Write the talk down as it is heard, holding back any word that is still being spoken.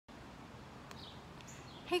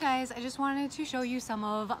Hey guys, I just wanted to show you some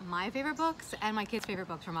of my favorite books and my kids' favorite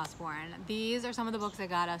books from Usborne. These are some of the books that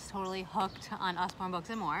got us totally hooked on Usborne Books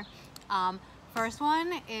More. First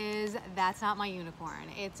one is That's Not My Unicorn.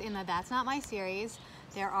 It's in the That's Not My series.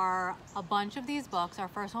 There are a bunch of these books. Our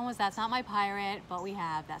first one was That's Not My Pirate, but we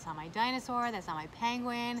have That's Not My Dinosaur, That's Not My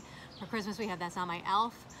Penguin. For Christmas we have That's Not My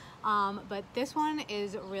Elf. But this one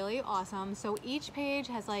is really awesome. So each page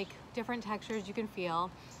has like different textures you can feel.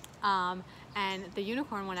 And the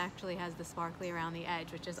unicorn one actually has the sparkly around the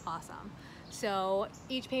edge, which is awesome. So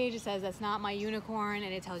each page it says that's not my unicorn,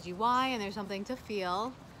 and it tells you why, and there's something to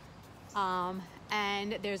feel.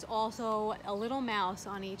 And there's also a little mouse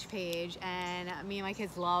on each page, and me and my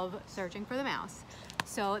kids love searching for the mouse.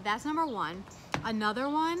 So that's number one. Another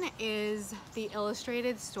one is the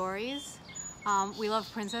illustrated stories. We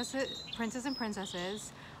love Princes and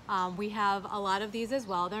Princesses. We have a lot of these as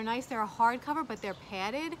well. They're nice. They're a hardcover, but they're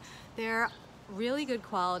padded. They're really good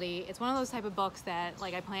quality. It's one of those type of books that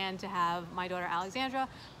like I plan to have my daughter Alexandra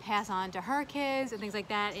pass on to her kids and things like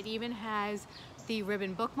that. It even has the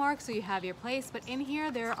ribbon bookmark, so you have your place. But in here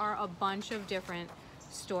there are a bunch of different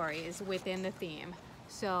stories within the theme.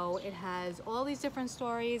 So it has all these different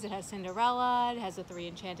stories. It has Cinderella, it has the 3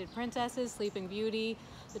 Enchanted Princesses, Sleeping Beauty,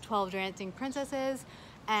 the 12 Dancing Princesses,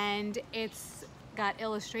 and it's got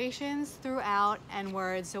illustrations throughout and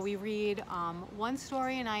words. So we read one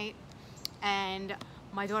story a night, and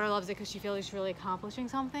my daughter loves it because she feels she's really accomplishing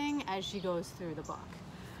something as she goes through the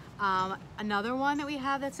book. Another one that we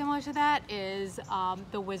have that's similar to that is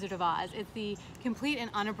The Wizard of Oz. It's the complete and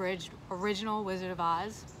unabridged original Wizard of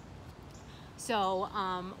Oz. So,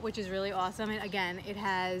 which is really awesome. And again, it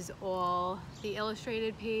has all the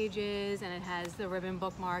illustrated pages and it has the ribbon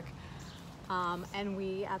bookmark. And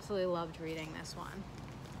we absolutely loved reading this one.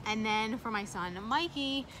 And then for my son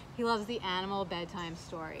Mikey, he loves the animal bedtime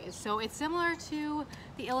stories. So it's similar to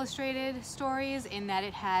the illustrated stories in that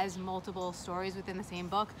it has multiple stories within the same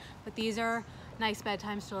book, but these are nice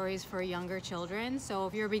bedtime stories for younger children. So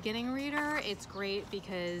if you're a beginning reader, it's great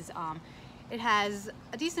because it has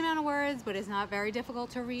a decent amount of words, but it's not very difficult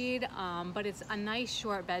to read, but it's a nice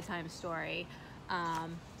short bedtime story.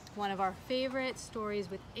 One of our favorite stories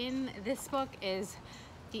within this book is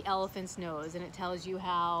The Elephant's Nose, and it tells you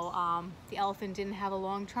how the elephant didn't have a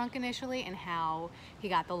long trunk initially and how he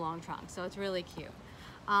got the long trunk. So it's really cute.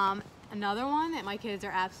 Another one that my kids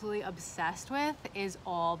are absolutely obsessed with is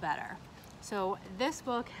All Better. So this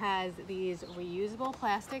book has these reusable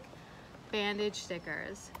plastic bandage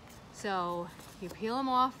stickers. So you peel them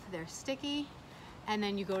off, they're sticky, and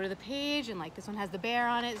then you go to the page, and like this one has the bear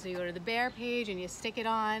on it, so you go to the bear page and you stick it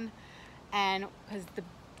on, and because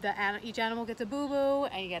each animal gets a boo-boo,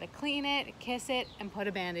 and you gotta clean it, kiss it, and put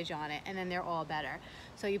a bandage on it, and then they're all better.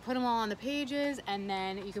 So you put them all on the pages, and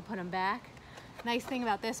then you can put them back. Nice thing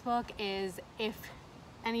about this book is if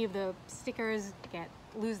any of the stickers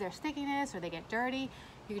lose their stickiness or they get dirty,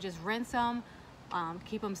 you can just rinse them,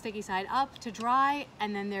 keep them sticky side up to dry,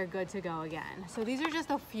 and then they're good to go again. So these are just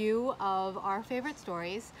a few of our favorite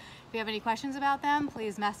stories. If you have any questions about them,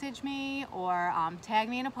 please message me or tag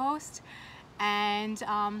me in a post. And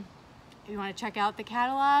if you want to check out the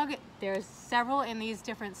catalog, there's several in these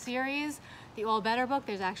different series. The All Better book,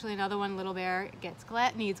 there's actually another one, Little Bear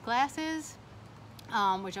Needs Glasses,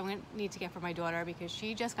 which I'm going to need to get for my daughter because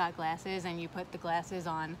she just got glasses, and you put the glasses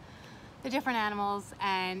on the different animals,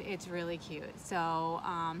 and it's really cute. So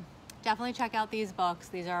definitely check out these books.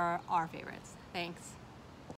 These are our favorites. Thanks.